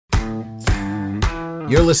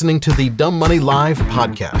You're listening to the Dumb Money Live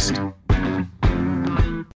podcast.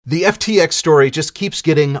 The FTX story just keeps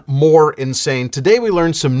getting more insane. Today we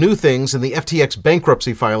learned some new things in the FTX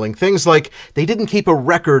bankruptcy filing. Things like they didn't keep a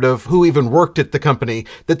record of who even worked at the company,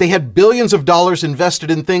 that they had billions of dollars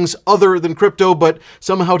invested in things other than crypto, but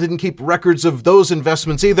somehow didn't keep records of those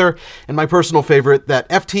investments either. And my personal favorite, that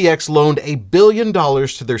FTX loaned $1 billion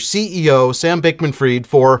to their CEO, Sam Bankman-Fried,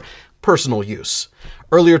 for personal use.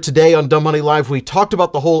 Earlier today on Dumb Money Live, we talked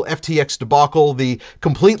about the whole FTX debacle, the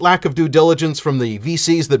complete lack of due diligence from the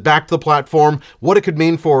VCs that backed the platform, what it could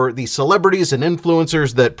mean for the celebrities and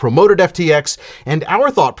influencers that promoted FTX, and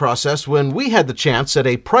our thought process when we had the chance at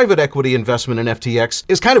a private equity investment in FTX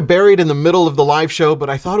is kind of buried in the middle of the live show, but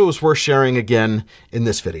I thought it was worth sharing again in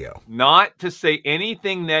this video. Not to say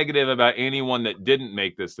anything negative about anyone that didn't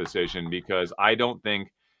make this decision, because I don't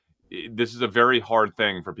think this is a very hard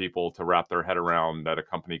thing for people to wrap their head around, that a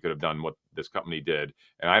company could have done what this company did.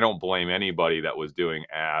 And I don't blame anybody that was doing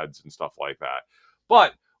ads and stuff like that.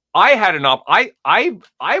 But I had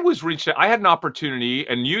I was reached out, I had an opportunity,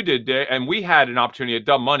 and you did, and we had an opportunity at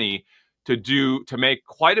Dumb Money to make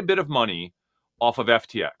quite a bit of money off of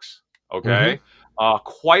FTX. Okay.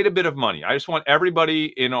 Quite a bit of money. I just want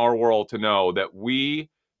everybody in our world to know that we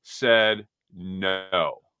said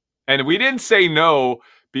no. And we didn't say no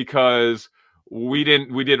because we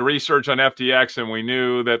did research on FTX and we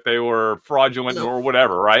knew that they were fraudulent or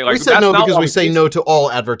whatever, right? Like, we said no because we say no to all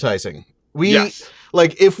advertising.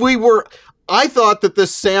 If we were, I thought that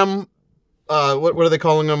this Sam, what are they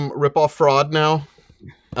calling him? Rip-off fraud now?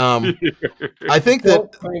 I think I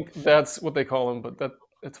don't think that's what they call him, but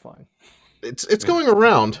it's fine. It's going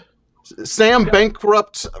around. Sam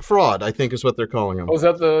Bankrupt Fraud, I think is what they're calling him. Oh, is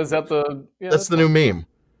that the? Yeah, that's the new meme.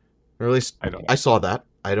 Or at least I saw that.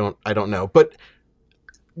 I don't know, but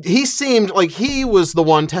he seemed like he was the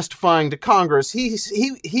one testifying to Congress.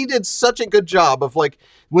 He did such a good job of, like,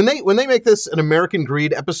 when they make this an American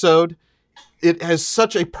Greed episode, it has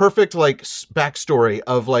such a perfect, like, backstory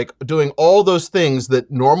of, like, doing all those things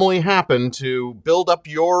that normally happen to build up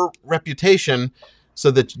your reputation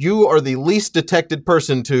so that you are the least detected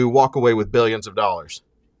person to walk away with billions of dollars.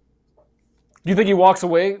 Do you think he walks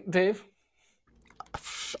away, Dave?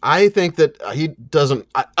 I think that he doesn't.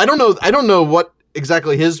 I don't know. I don't know what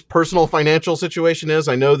exactly his personal financial situation is.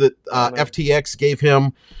 I know that FTX gave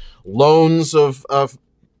him loans of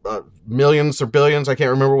millions or billions. I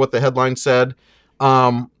can't remember what the headline said.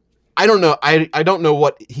 I don't know. I don't know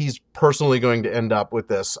what he's personally going to end up with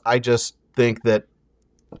this. I just think that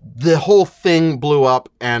the whole thing blew up,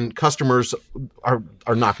 and customers are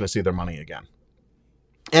not going to see their money again.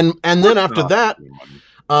 And then after that,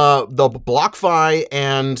 the BlockFi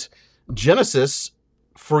and Genesis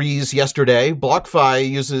freeze yesterday.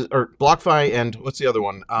 BlockFi and what's the other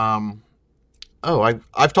one?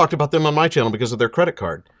 I've talked about them on my channel because of their credit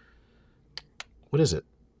card. What is it?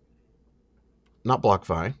 Not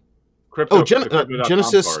BlockFi.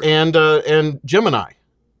 Genesis and Gemini.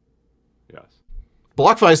 Yes.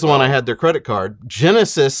 BlockFi is the one I had their credit card.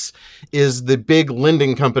 Genesis is the big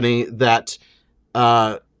lending company that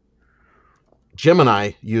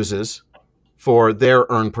Gemini uses for their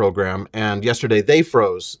Earn program, and yesterday they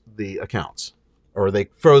froze the accounts, or they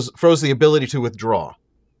froze the ability to withdraw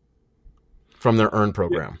from their Earn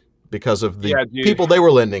program because of the people they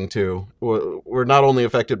were lending to were not only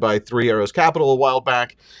affected by Three Arrows Capital a while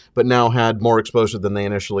back, but now had more exposure than they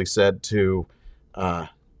initially said to.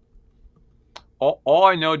 All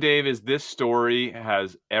I know, Dave, is this story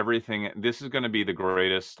has everything. This is going to be the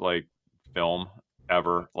greatest, like, film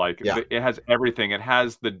ever. Like, it has everything. It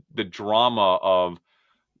has the drama of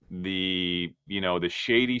the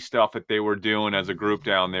shady stuff that they were doing as a group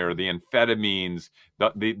down there, the amphetamines,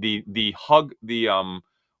 the hug,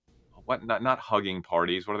 not hugging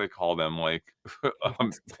parties, what do they call them, like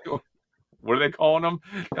what are they calling them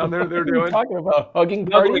down there? They're doing, what are you talking about, hugging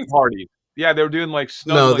parties? Yeah, they were doing, like,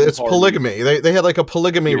 snuggling. No, it's parties. Polygamy. They had like a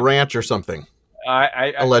polygamy ranch or something.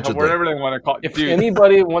 Allegedly. Whatever they want to call it. If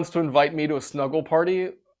anybody wants to invite me to a snuggle party,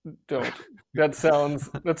 don't. That's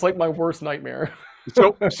like my worst nightmare.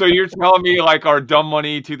 So you're telling me, like, our Dumb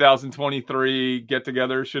Money 2023 get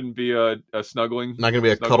together shouldn't be a snuggling? Not going to be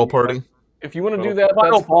a cuddle party? If you want to do that,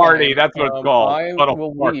 cuddle party. That's what it's called. I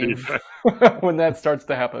will leave when that starts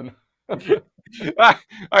to happen.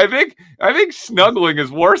 I think snuggling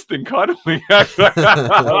is worse than cuddling.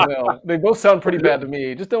 Oh, no. They both sound pretty bad to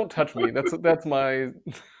me. Just don't touch me. That's my. You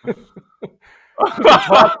can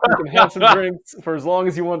talk, you can have some drinks for as long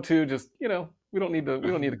as you want to. Just, we don't need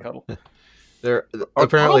to cuddle. There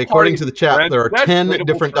apparently, according to the chat, there are 10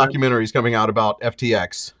 different documentaries coming out about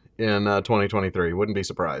FTX, in 2023. Wouldn't be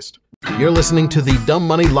surprised. You're listening to the Dumb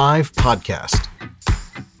Money Live podcast.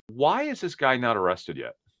 Why is this guy not arrested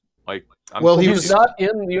yet? Like, he's not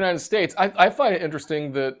in the United States. I find it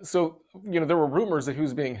interesting that, there were rumors that he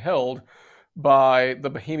was being held by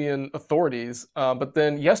the Bahamian authorities. But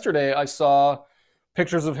then yesterday I saw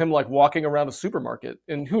pictures of him like walking around a supermarket,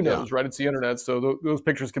 and who knows, right? It's the internet. So those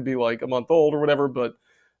pictures could be like a month old or whatever. But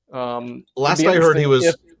last I heard he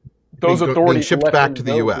was those authorities shipped back to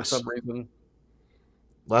the U.S. for some reason.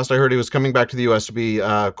 Last I heard he was coming back to the U.S. to be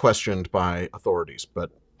questioned by authorities,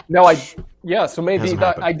 but no, so maybe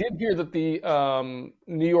I did hear that the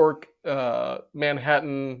New York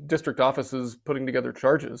Manhattan district office is putting together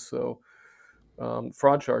charges, so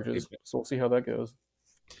fraud charges. So we'll see how that goes.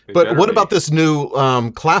 But what about this new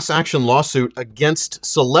class action lawsuit against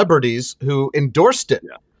celebrities who endorsed it?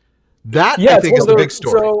 Yeah. That, I think, is the big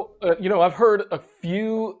story. So, I've heard a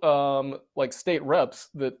few state reps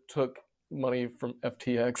that took money from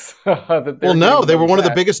FTX. They were one of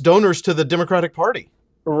the biggest donors to the Democratic Party.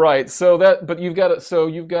 Right. But you've got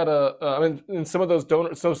to, and some of those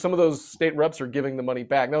donors, so some of those state reps are giving the money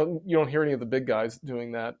back. Now, you don't hear any of the big guys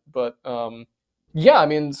doing that, but so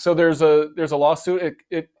there's a lawsuit.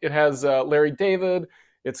 It has Larry David.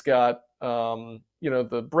 It's got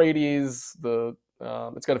the Brady's.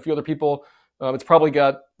 It's got a few other people. It's probably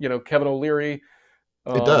got Kevin O'Leary.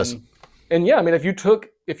 It does. And if you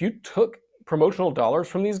took promotional dollars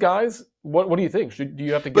from these guys, what do you think? Do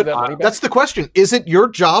you have to give that money back? That's the question. Is it your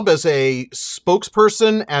job as a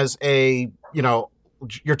spokesperson, as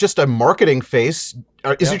you're just a marketing face?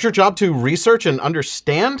 Is it your job to research and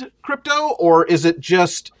understand crypto, or is it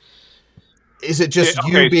just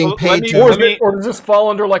you being paid to? Or does this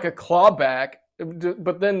fall under like a clawback?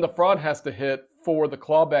 But then the fraud has to hit for the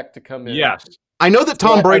clawback to come in. Yes. I know that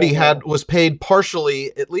Tom Brady was paid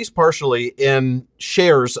at least partially, in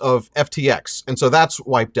shares of FTX, and so that's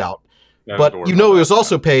wiped out. But he was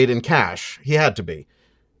also paid in cash. He had to be.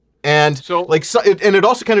 And and it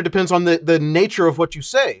also kind of depends on the nature of what you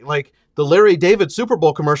say. Like the Larry David Super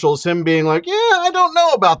Bowl commercial is him being like, "Yeah, I don't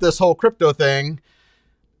know about this whole crypto thing."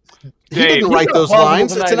 He didn't write those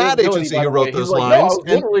lines. It's an ad agency who wrote those lines. No, I was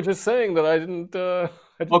literally just saying that I didn't.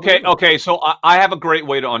 Okay. So I have a great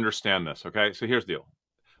way to understand this. Okay, so here's the deal.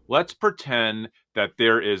 Let's pretend that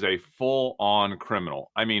there is a full-on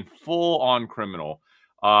criminal.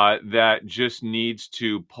 That just needs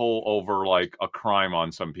to pull over like a crime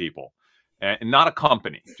on some people, and not a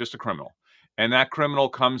company, just a criminal. And that criminal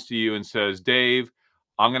comes to you and says, "Dave,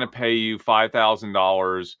 I'm going to pay you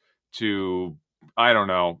 $5,000 to, I don't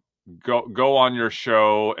know, go on your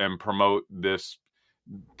show and promote this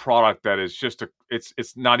product that is just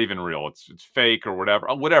it's not even real. It's fake or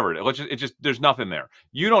whatever it is. It just there's nothing there.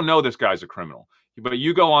 You don't know this guy's a criminal, but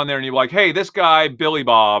you go on there and you're like, hey, this guy Billy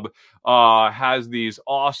Bob has these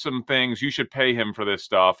awesome things. You should pay him for this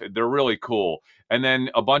stuff. They're really cool. And then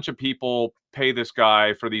a bunch of people pay this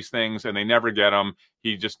guy for these things and they never get them.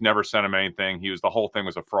 He just never sent him anything. The whole thing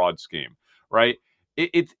was a fraud scheme, right?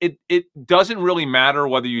 It doesn't really matter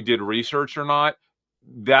whether you did research or not.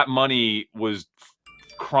 That money was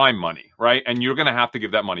crime money, right? And you're going to have to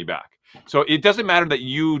give that money back. So it doesn't matter that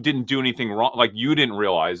you didn't do anything wrong, like you didn't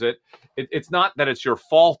realize it. It's not that it's your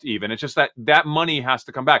fault even. It's just that money has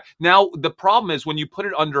to come back. Now, the problem is when you put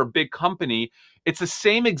it under a big company, it's the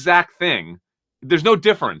same exact thing. There's no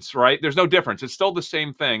difference, right? There's no difference. It's still the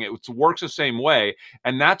same thing. It works the same way.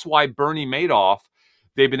 And that's why Bernie Madoff,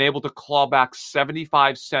 they've been able to claw back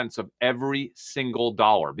 75 cents of every single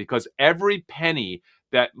dollar, because every penny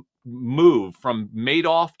that moved from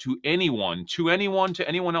Madoff to anyone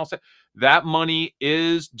else, that money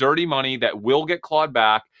is dirty money that will get clawed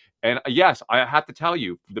back. And yes, I have to tell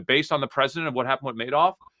you, based on the precedent of what happened with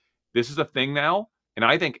Madoff, this is a thing now. And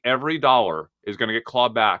I think every dollar is going to get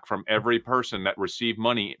clawed back from every person that received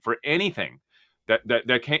money for anything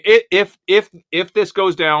that can, if this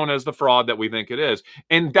goes down as the fraud that we think it is.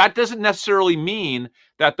 And that doesn't necessarily mean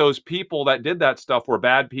that those people that did that stuff were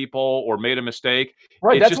bad people or made a mistake.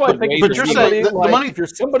 Right. That's why I think if you're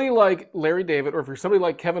somebody like Larry David, or if you're somebody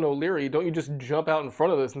like Kevin O'Leary, don't you just jump out in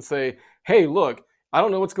front of this and say, hey, look, I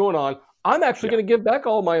don't know what's going on. I'm actually going to give back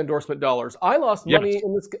all my endorsement dollars. I lost money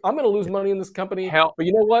in this. I'm going to lose money in this company. But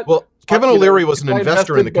you know what? Well, Kevin O'Leary was an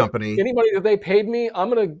investor in the company. Anybody that they paid me,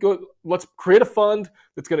 I'm going to go. Let's create a fund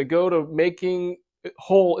that's going to go to making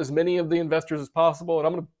whole as many of the investors as possible, and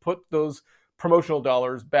I'm going to put those promotional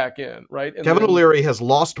dollars back in. Right? And Kevin O'Leary has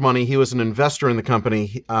lost money. He was an investor in the company.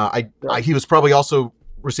 He was probably also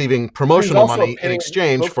receiving promotional money in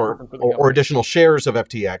exchange for or additional shares of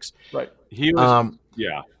FTX. Right. He was.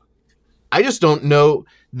 Yeah. I just don't know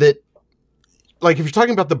that like if you're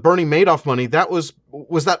talking about the Bernie Madoff money,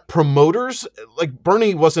 was that promoters? Like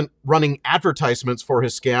Bernie wasn't running advertisements for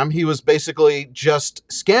his scam. He was basically just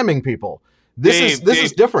scamming people. This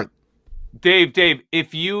is different. Dave,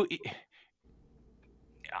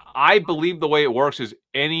 I believe the way it works is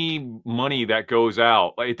any money that goes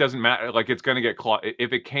out, like, it doesn't matter. Like, it's going to get caught.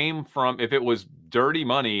 If it was dirty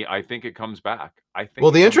money, I think it comes back.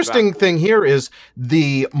 Well, the interesting thing here is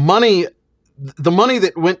the money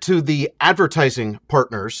that went to the advertising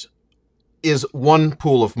partners is one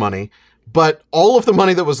pool of money, but all of the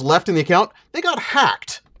money that was left in the account, they got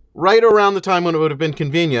hacked right around the time when it would have been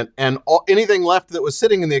convenient, and anything left that was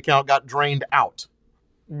sitting in the account got drained out.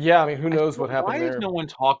 Yeah, I mean, who knows what happened there? Why is no one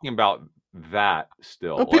talking about that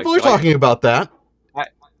still? Well, people are talking about that.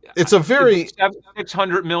 It's a very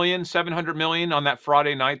 600 million, 700 million on that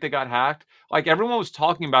Friday night they got hacked. Like, everyone was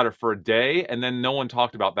talking about it for a day, and then no one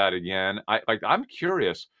talked about that again. I'm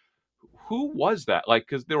curious, who was that? Like,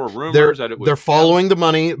 because there were rumors that it was. They're following the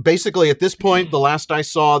money. Basically, at this point, the last I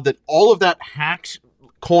saw, that all of that hacked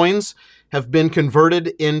coins have been converted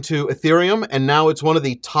into Ethereum, and now it's one of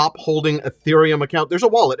the top holding Ethereum account. There's a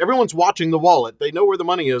wallet. Everyone's watching the wallet. They know where the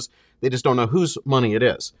money is. They just don't know whose money it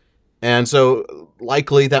is. And so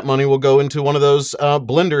likely that money will go into one of those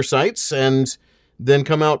Blender sites and then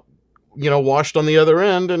come out, washed on the other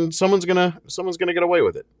end, and someone's gonna get away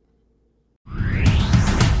with it.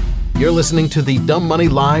 You're listening to the Dumb Money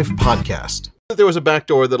Live podcast. There was a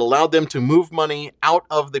backdoor that allowed them to move money out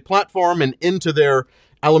of the platform and into their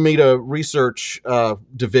Alameda research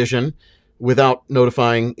division without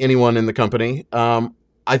notifying anyone in the company.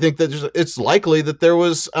 I think that it's likely that there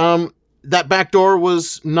was that backdoor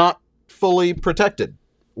was not fully protected.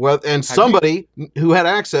 Well, and somebody who had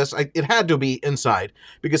access, it had to be inside,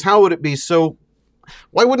 because how would it be so?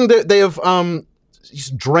 Why wouldn't they have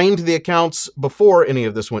drained the accounts before any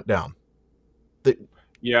of this went down?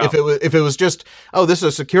 Yeah. If it was just, this is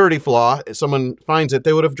a security flaw, someone finds it,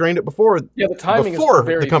 they would have drained it before. Yeah, the timing before is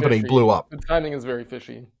very the company fishy. blew up. The timing is very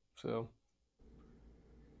fishy. So,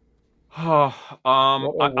 I'll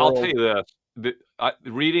tell you this: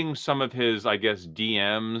 reading some of his, I guess,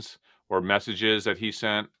 DMs or messages that he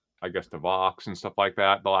sent, I guess, to Vox and stuff like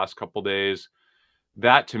that the last couple days,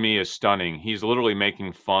 that to me is stunning. He's literally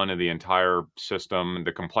making fun of the entire system.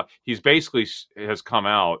 He's basically has come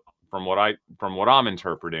out from what I'm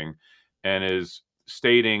interpreting, and is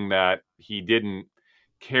stating that he didn't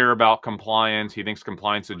care about compliance. He thinks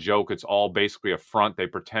compliance is a joke. It's all basically a front. They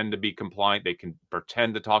pretend to be compliant. They can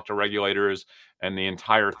pretend to talk to regulators, and the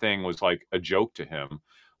entire thing was like a joke to him.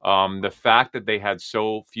 The fact that they had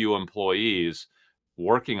so few employees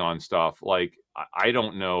working on stuff, like, I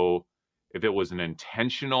don't know if it was an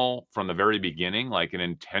intentional from the very beginning, like an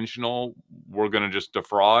intentional, we're going to just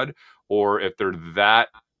defraud, or if they're that.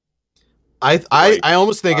 I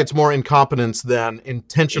almost think it's more incompetence than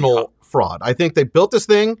intentional fraud. I think they built this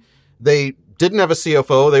thing. They didn't have a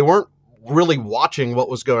CFO. They weren't really watching what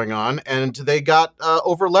was going on, and they got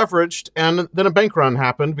over leveraged, and then a bank run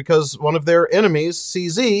happened because one of their enemies,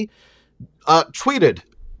 CZ, tweeted,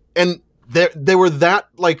 and they were that,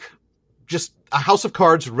 like, just a house of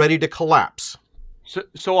cards ready to collapse.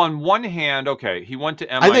 So on one hand, okay, he went to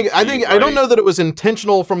MIT. I think right? I don't know that it was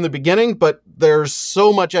intentional from the beginning, but there's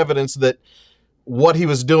so much evidence that what he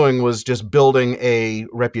was doing was just building a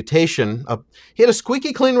reputation. He had a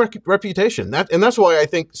squeaky clean reputation. That's why I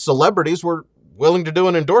think celebrities were willing to do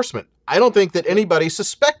an endorsement. I don't think that anybody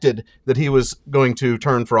suspected that he was going to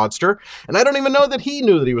turn fraudster, and I don't even know that he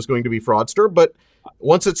knew that he was going to be fraudster. But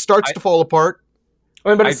once it starts to fall apart,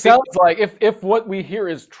 but it sounds like if what we hear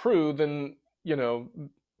is true, then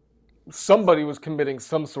somebody was committing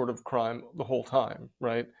some sort of crime the whole time,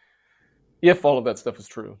 right? If all of that stuff is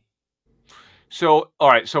true. So, all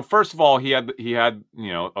right. So first of all, he had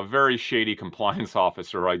a very shady compliance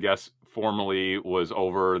officer, I guess, formerly was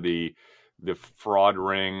over the fraud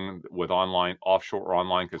ring with offshore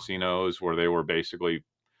online casinos, where they were basically,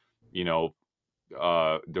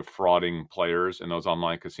 defrauding players in those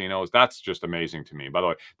online casinos. That's just amazing to me. By the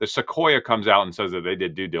way, the Sequoia comes out and says that they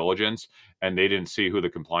did due diligence and they didn't see who the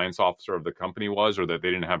compliance officer of the company was, or that they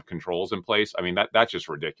didn't have controls in place. I mean, that's just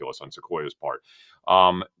ridiculous on Sequoia's part.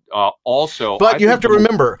 Also, but you have to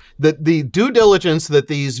remember that the due diligence that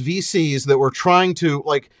these VCs that were trying to,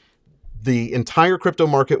 like, the entire crypto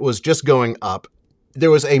market was just going up.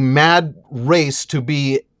 There was a mad race to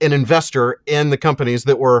be an investor in the companies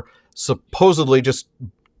that were supposedly just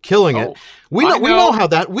killing it. We know how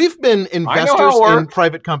that. We've been investors in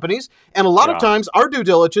private companies, and a lot of times our due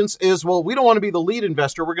diligence is, well, we don't want to be the lead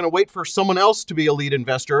investor. We're going to wait for someone else to be a lead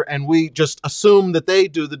investor, and we just assume that they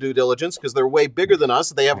do the due diligence because they're way bigger than us.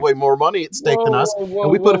 They have way more money at stake than us,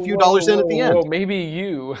 and we put a few dollars in at the end. Maybe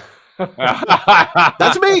you.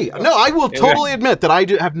 That's me. No, I will totally admit that I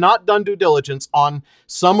have not done due diligence on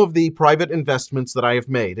some of the private investments that I have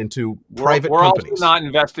made into private companies. We're also not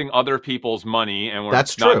investing other people's money, and we're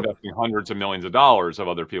not investing hundreds of millions of dollars of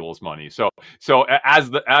other people's money. So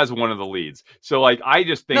as one of the leads. So like, I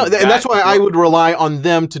just think and that's why I would rely on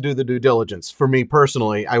them to do the due diligence. For me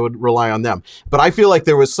personally, I would rely on them. But I feel like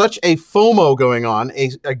there was such a FOMO going on,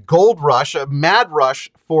 a gold rush, a mad rush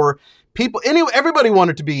for people. Anyway, everybody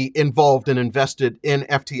wanted to be involved and invested in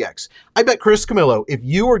FTX. I bet Chris Camillo, if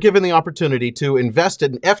you were given the opportunity to invest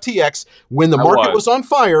in FTX when the market was on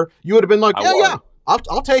fire, you would have been like,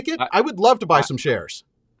 I'll take it. I would love to buy some shares.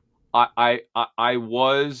 The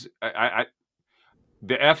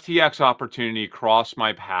FTX opportunity crossed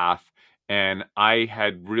my path, and I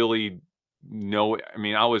had really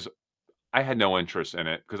I had no interest in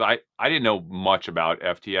it because I didn't know much about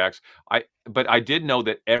FTX. But I did know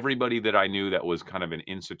that everybody that I knew that was kind of an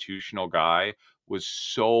institutional guy was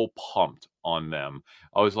so pumped on them.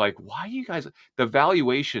 I was like, why you guys, the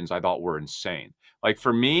valuations I thought were insane. Like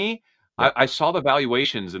for me, I saw the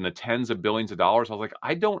valuations in the tens of billions of dollars. I was like,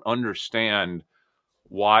 I don't understand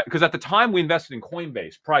why, because at the time we invested in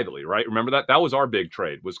Coinbase privately, right? Remember that? That was our big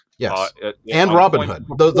trade. And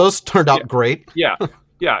Robinhood. Those turned out great. Yeah.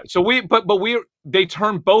 Yeah, so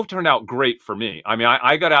both turned out great for me. I mean,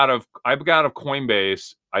 I got out of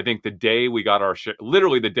Coinbase. I think the day we got our share,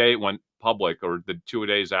 literally the day it went public, or the 2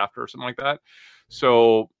 days after, or something like that.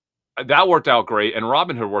 So that worked out great, and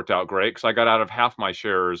Robinhood worked out great because I got out of half my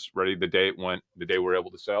shares ready the day we were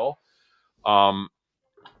able to sell.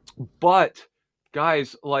 But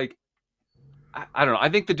guys, like, I don't know. I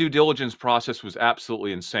think the due diligence process was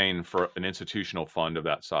absolutely insane for an institutional fund of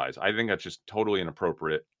that size. I think that's just totally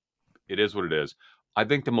inappropriate. It is what it is. I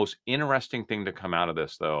think the most interesting thing to come out of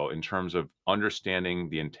this, though, in terms of understanding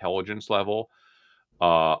the intelligence level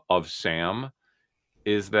of Sam,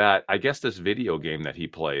 is that I guess this video game that he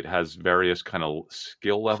played has various kind of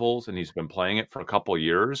skill levels, and he's been playing it for a couple of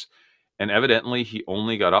years. And evidently, he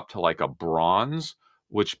only got up to like a bronze,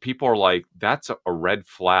 which people are like, that's a red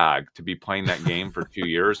flag to be playing that game for 2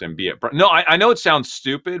 years and be at. No, I know it sounds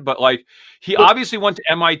stupid, but like, he obviously went to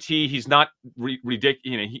MIT. He's not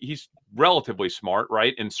ridiculous. He's relatively smart,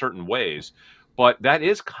 right, in certain ways. But that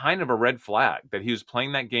is kind of a red flag that he was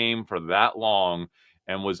playing that game for that long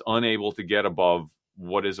and was unable to get above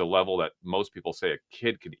what is a level that most people say a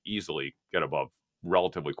kid could easily get above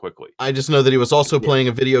relatively quickly. I just know that he was also playing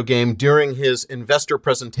a video game during his investor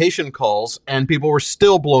presentation calls, and people were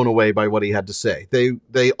still blown away by what he had to say.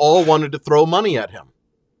 They all wanted to throw money at him.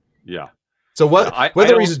 Yeah. So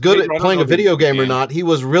whether he's good at playing a video game or not, he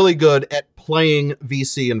was really good at playing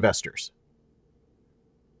VC investors.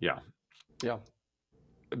 Yeah. Yeah.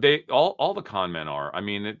 They all the con men are. I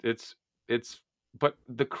mean, it's but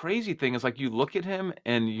the crazy thing is, like, you look at him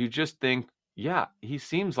and you just think, yeah, he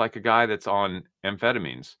seems like a guy that's on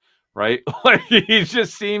amphetamines, right? Like, he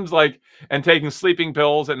just seems like, and taking sleeping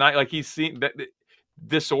pills at night. Like, he's seen that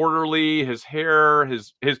disorderly. His hair,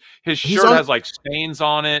 his shirt has like stains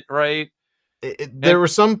on it, right? There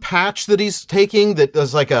was some patch that he's taking that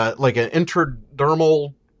is like an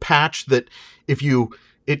intradermal patch that if you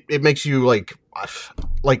it makes you like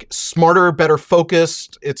smarter, better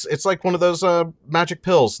focused. It's like one of those magic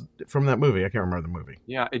pills from that movie. I can't remember the movie.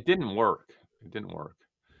 Yeah, it didn't work.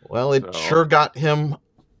 Well, it sure got him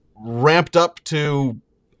ramped up to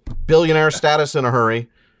billionaire status in a hurry,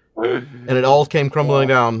 and it all came crumbling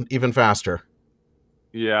down even faster.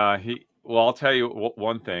 Yeah, I'll tell you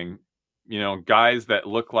one thing. Guys that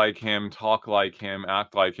look like him, talk like him,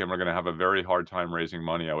 act like him are going to have a very hard time raising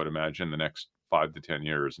money, I would imagine, the next 5 to 10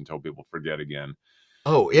 years until people forget again.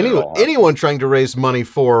 Oh, anyone trying to raise money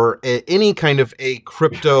for any kind of a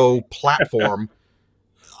crypto platform.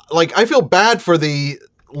 Like, I feel bad for the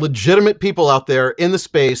legitimate people out there in the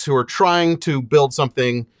space who are trying to build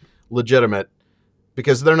something legitimate,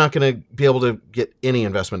 because they're not going to be able to get any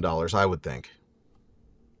investment dollars, I would think.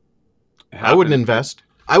 I wouldn't invest.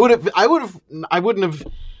 I wouldn't have.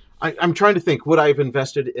 I'm trying to think, would I have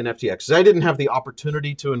invested in FTX? 'Cause I didn't have the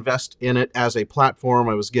opportunity to invest in it as a platform.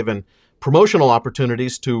 I was given promotional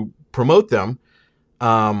opportunities to promote them,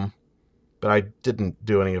 but I didn't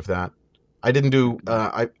do any of that. I didn't do.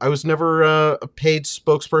 I was never a paid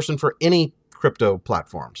spokesperson for any crypto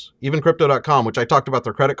platforms, even Crypto.com, which I talked about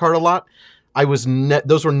their credit card a lot.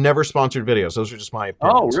 those were never sponsored videos. Those are just my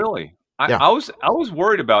opinions. Oh, really? Yeah. I was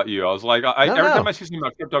worried about you. I was like, No, every no. time I see something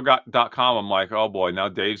about crypto.com, I'm like, oh boy, now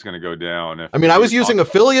Dave's going to go down. I mean, I was using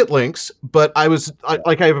affiliate links, but I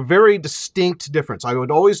have a very distinct difference. I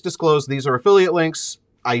would always disclose these are affiliate links.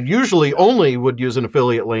 I usually only would use an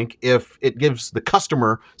affiliate link if it gives the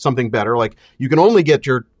customer something better. Like you can only get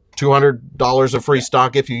your $200 of free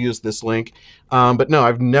stock if you use this link. But no,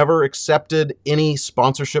 I've never accepted any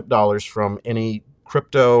sponsorship dollars from any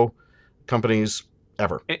crypto companies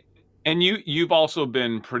ever. And you've also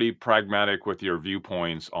been pretty pragmatic with your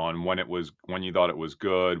viewpoints on when you thought it was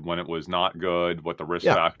good, when it was not good, what the risk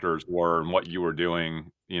factors were, and what you were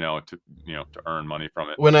doing, to earn money from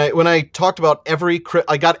it. When I talked about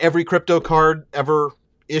I got every crypto card ever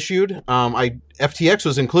issued. FTX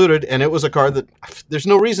was included, and it was a card that there's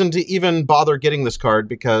no reason to even bother getting this card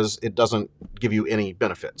because it doesn't give you any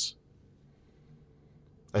benefits.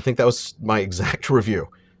 I think that was my exact review.